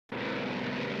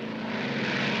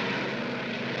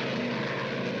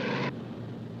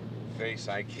Grace,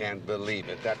 I can't believe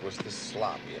it. That was the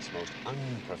sloppiest, most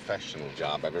unprofessional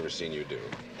job I've ever seen you do.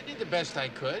 I did the best I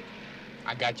could.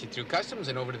 I got you through customs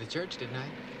and over to the church, didn't I?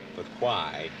 But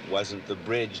why wasn't the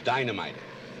bridge dynamited?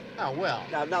 Oh, well.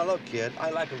 Now, look, kid,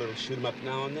 I like a little shoot-'em-up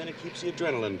now and then. It keeps the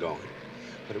adrenaline going.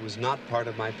 But it was not part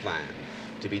of my plan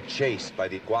to be chased by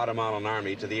the Guatemalan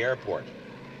army to the airport.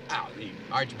 Oh, the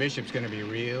Archbishop's gonna be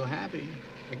real happy.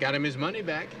 I got him his money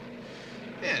back.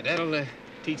 Yeah, that'll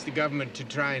teach the government to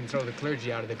try and throw the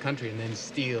clergy out of the country and then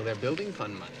steal their building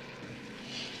fund money.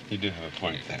 You do have a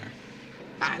point there.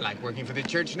 I like working for the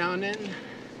church now and then.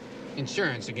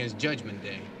 Insurance against Judgment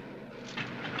Day.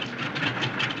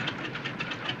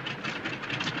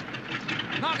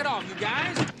 Knock it off, you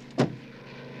guys!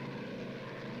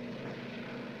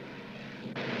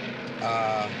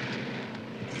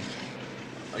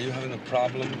 Are you having a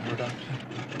problem, Murdock?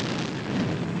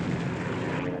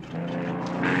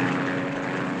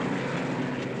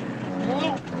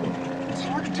 Well, it's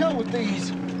hard to tell with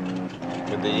these.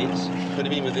 With these? What do you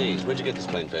mean with these? Where'd you get this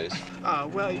plain face?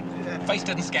 Well... Face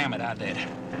didn't scam it, I did.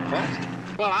 What?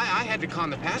 Well, I had to con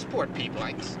the passport people.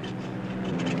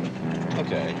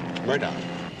 Okay, Murdock,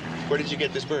 where did you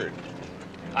get this bird?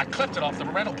 I clipped it off the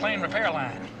rental plane repair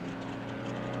line.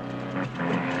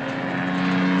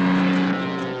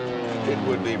 It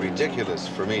would be ridiculous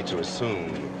for me to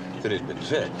assume that it'd been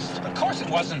fixed. Of course it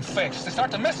wasn't fixed. They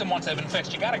start to miss them once they've been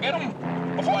fixed. You gotta get them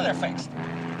before they're fixed.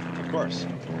 Of course.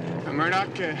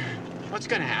 Murdock, what's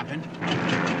gonna happen?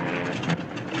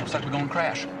 Looks like we're gonna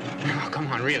crash. Oh, come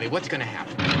on, really, what's gonna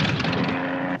happen?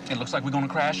 It looks like we're gonna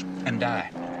crash and die.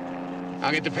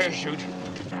 I'll get the parachute.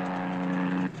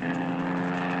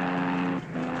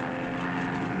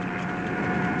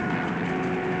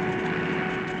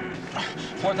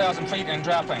 4,000 feet and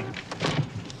dropping.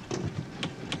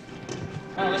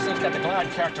 Well, this thing's got the glide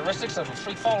characteristics of a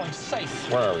free-falling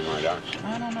safe. Where are we, Murdock?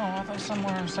 I don't know. I think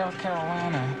somewhere in South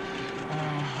Carolina.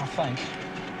 I think.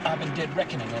 I've been dead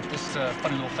reckoning that this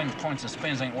funny little thing that points and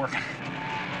spins ain't working.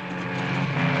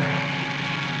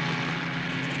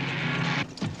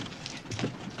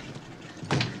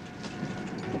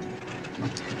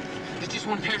 There's just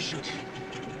one parachute.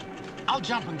 I'll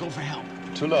jump and go for help.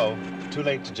 Too low, too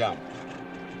late to jump.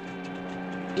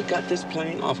 You got this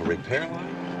plane off a repair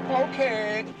line?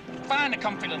 Okay. Find a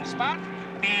comfy little spot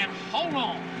and hold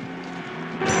on.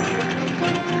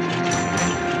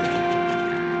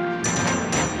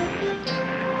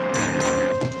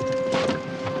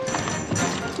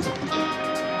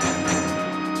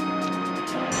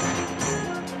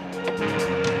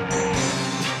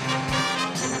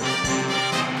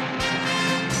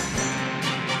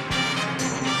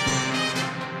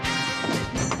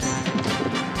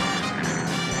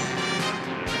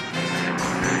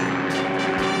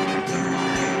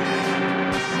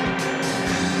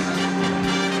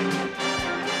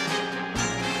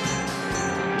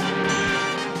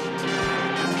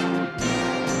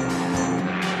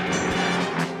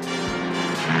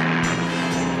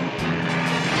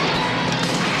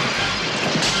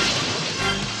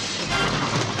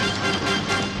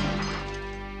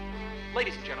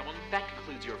 Ladies and gentlemen, that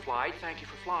concludes your flight. Thank you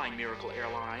for flying Miracle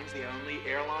Airlines, the only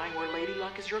airline where Lady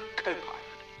Luck is your co-pilot.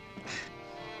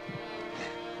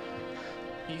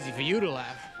 Easy for you to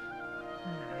laugh.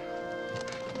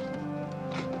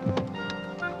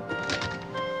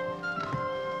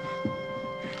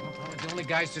 We're the only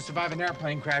guys to survive an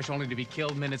airplane crash only to be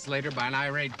killed minutes later by an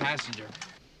irate passenger.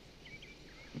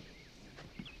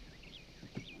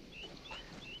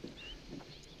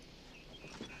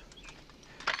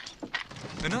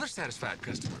 Another satisfied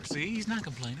customer. See, he's not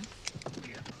complaining.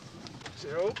 Yeah.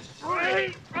 0,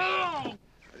 3, oh!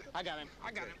 I got him.